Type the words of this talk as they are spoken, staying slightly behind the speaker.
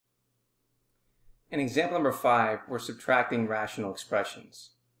In example number 5, we're subtracting rational expressions.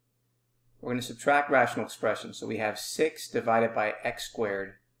 We're going to subtract rational expressions. So we have 6 divided by x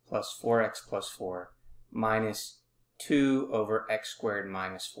squared plus 4x plus 4 minus 2 over x squared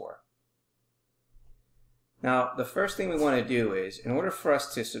minus 4. Now, the first thing we want to do is, in order for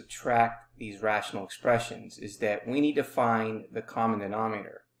us to subtract these rational expressions, is that we need to find the common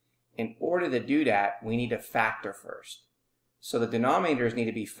denominator. In order to do that, we need to factor first. So the denominators need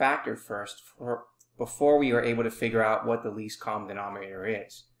to be factored first before we are able to figure out what the least common denominator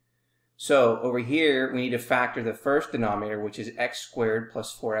is. So over here, we need to factor the first denominator, which is x squared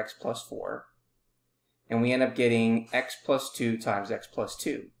plus 4x plus 4. And we end up getting x plus 2 times x plus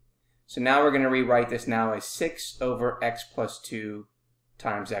 2. So now we're going to rewrite this now as 6 over x plus 2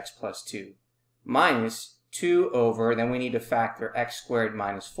 times x plus 2 minus 2 over, then we need to factor x squared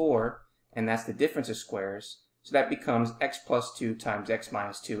minus 4, and that's the difference of squares. So that becomes x plus 2 times x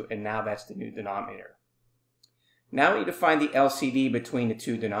minus 2, and now that's the new denominator. Now we need to find the LCD between the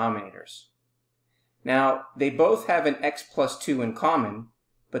two denominators. Now, they both have an x plus 2 in common,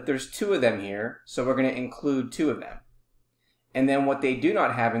 but there's 2 of them here, so we're going to include 2 of them. And then what they do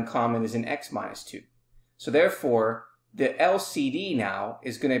not have in common is an x minus 2. So therefore, the LCD now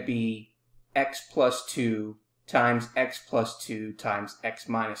is going to be x plus 2 times x plus 2 times x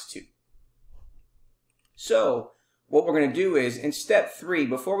minus 2. So what we're going to do is, in step 3,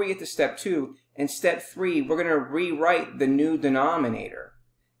 before we get to step 2, in step 3, we're going to rewrite the new denominator.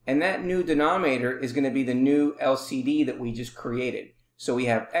 And that new denominator is going to be the new LCD that we just created. So we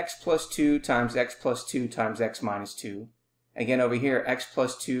have x plus 2 times x plus 2 times x minus 2. Again, over here, x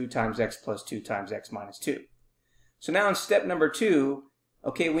plus 2 times x plus 2 times x minus 2. So now in step number 2,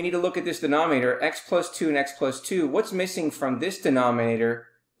 okay, we need to look at this denominator, x plus 2 and x plus 2. What's missing from this denominator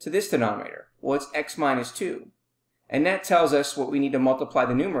to this denominator? Well, it's x minus 2. And that tells us what we need to multiply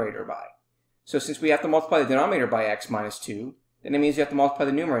the numerator by. So since we have to multiply the denominator by x minus 2, then it means you have to multiply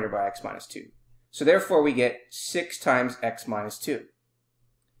the numerator by x minus 2. So therefore, we get 6 times x minus 2.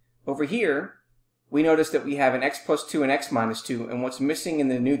 Over here, we notice that we have an x plus 2 and x minus 2, and what's missing in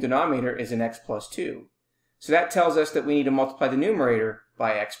the new denominator is an x plus 2. So that tells us that we need to multiply the numerator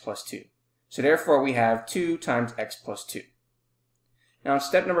by x plus 2. So therefore, we have 2 times x plus 2. Now in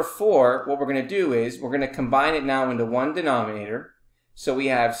step number 4, what we're going to do is we're going to combine it now into one denominator. So we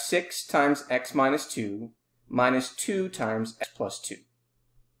have 6 times x minus 2 minus 2 times x plus 2.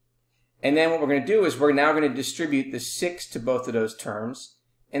 And then what we're going to do is we're now going to distribute the 6 to both of those terms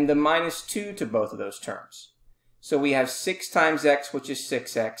and the minus 2 to both of those terms. So we have 6 times x, which is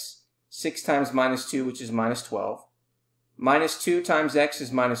 6x, 6 times minus 2, which is minus 12. Minus 2 times x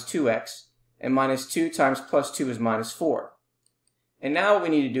is minus 2x, and minus 2 times plus 2 is minus 4. And now what we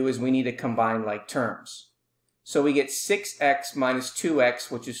need to do is we need to combine like terms. So we get 6x minus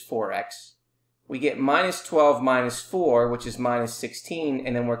 2x, which is 4x. We get minus 12 minus 4, which is minus 16,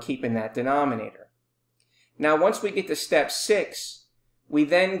 and then we're keeping that denominator. Now once we get to step 6, we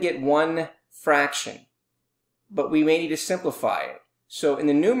then get one fraction, but we may need to simplify it. So in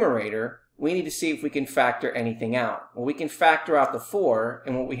the numerator, we need to see if we can factor anything out. Well, we can factor out the 4,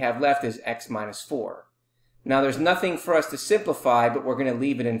 and what we have left is x minus 4. Now there's nothing for us to simplify, but we're going to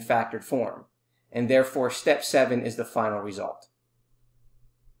leave it in factored form. And therefore, step 7 is the final result.